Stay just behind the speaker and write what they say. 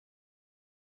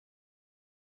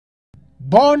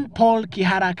Born Paul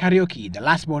Kihara Kariuki, the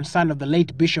last-born son of the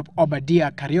late Bishop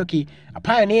Obadiah Kariuki, a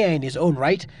pioneer in his own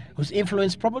right, whose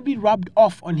influence probably rubbed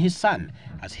off on his son,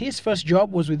 as his first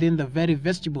job was within the very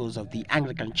vestibules of the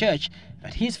Anglican Church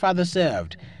that his father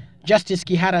served. Justice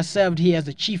Kihara served here as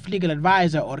the chief legal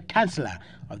advisor or counsellor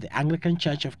of the Anglican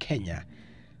Church of Kenya.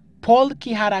 Paul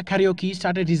Kihara Kariuki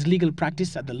started his legal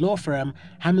practice at the law firm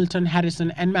Hamilton,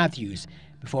 Harrison and Matthews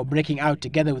before breaking out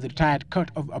together with retired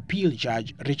Court of Appeal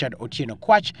Judge Richard Otieno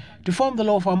Kwach to form the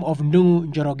law firm of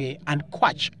Ndungu, Njoroge and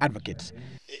Kwach Advocates.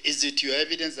 Is it your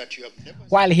evidence that you have never...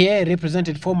 While here, he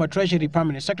represented former Treasury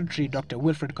Permanent Secretary Dr.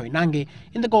 Wilfred Koinange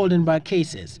in the Goldenberg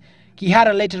cases.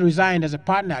 Kihara later resigned as a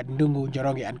partner at Ndungu,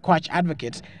 Njoroge and Kwach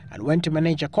Advocates and went to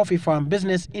manage a coffee farm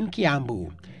business in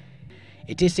Kiambu.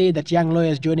 It is said that young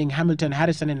lawyers joining Hamilton,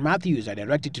 Harrison and Matthews are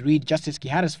directed to read Justice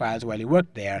Kihara's files while he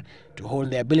worked there to hone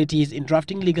their abilities in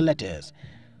drafting legal letters.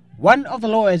 One of the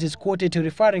lawyers is quoted to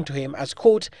referring to him as,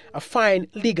 quote, a fine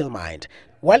legal mind,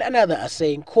 while another as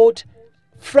saying, quote,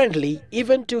 friendly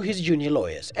even to his junior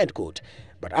lawyers, end quote.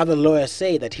 But other lawyers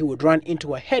say that he would run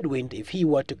into a headwind if he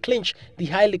were to clinch the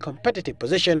highly competitive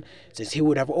position, since he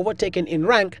would have overtaken in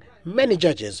rank many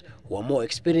judges who are more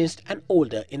experienced and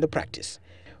older in the practice.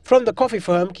 From the coffee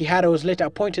firm, Kihara was later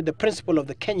appointed the principal of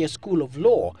the Kenya School of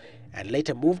Law and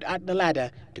later moved up the ladder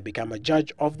to become a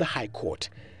judge of the High Court.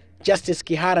 Justice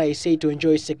Kihara is said to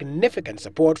enjoy significant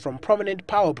support from prominent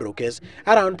power brokers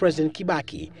around President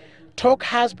Kibaki. Talk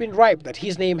has been ripe that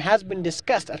his name has been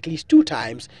discussed at least 2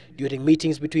 times during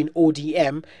meetings between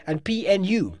ODM and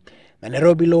PNU. The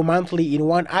Nairobi Law Monthly in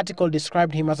one article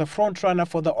described him as a frontrunner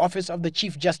for the office of the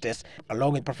Chief Justice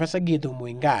along with Professor Githu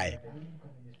Muigai.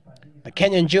 The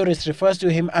Kenyan jurist refers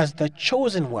to him as the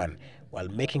chosen one while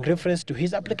making reference to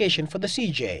his application for the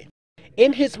CJ.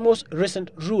 In his most recent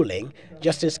ruling,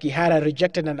 Justice Kihara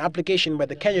rejected an application by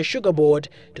the Kenya Sugar Board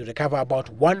to recover about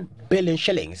 1 billion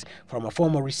shillings from a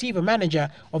former receiver manager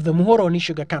of the Muhoroni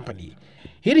Sugar Company.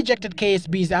 He rejected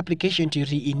KSB's application to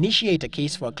reinitiate a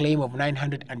case for a claim of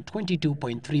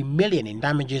 922.3 million in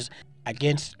damages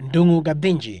against Ndungu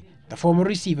Gabinji, the former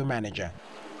receiver manager.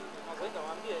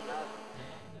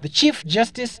 The Chief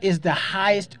Justice is the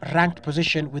highest-ranked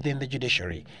position within the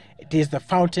judiciary. It is the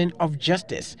fountain of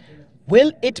justice.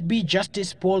 Will it be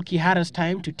Justice Paul Kihara's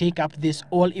time to take up this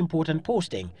all-important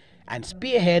posting and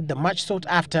spearhead the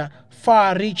much-sought-after,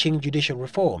 far-reaching judicial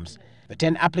reforms? The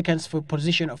 10 applicants for the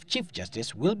position of Chief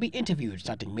Justice will be interviewed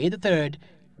starting May the 3rd,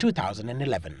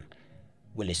 2011.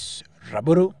 Willis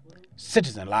Raburu,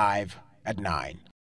 Citizen Live at 9.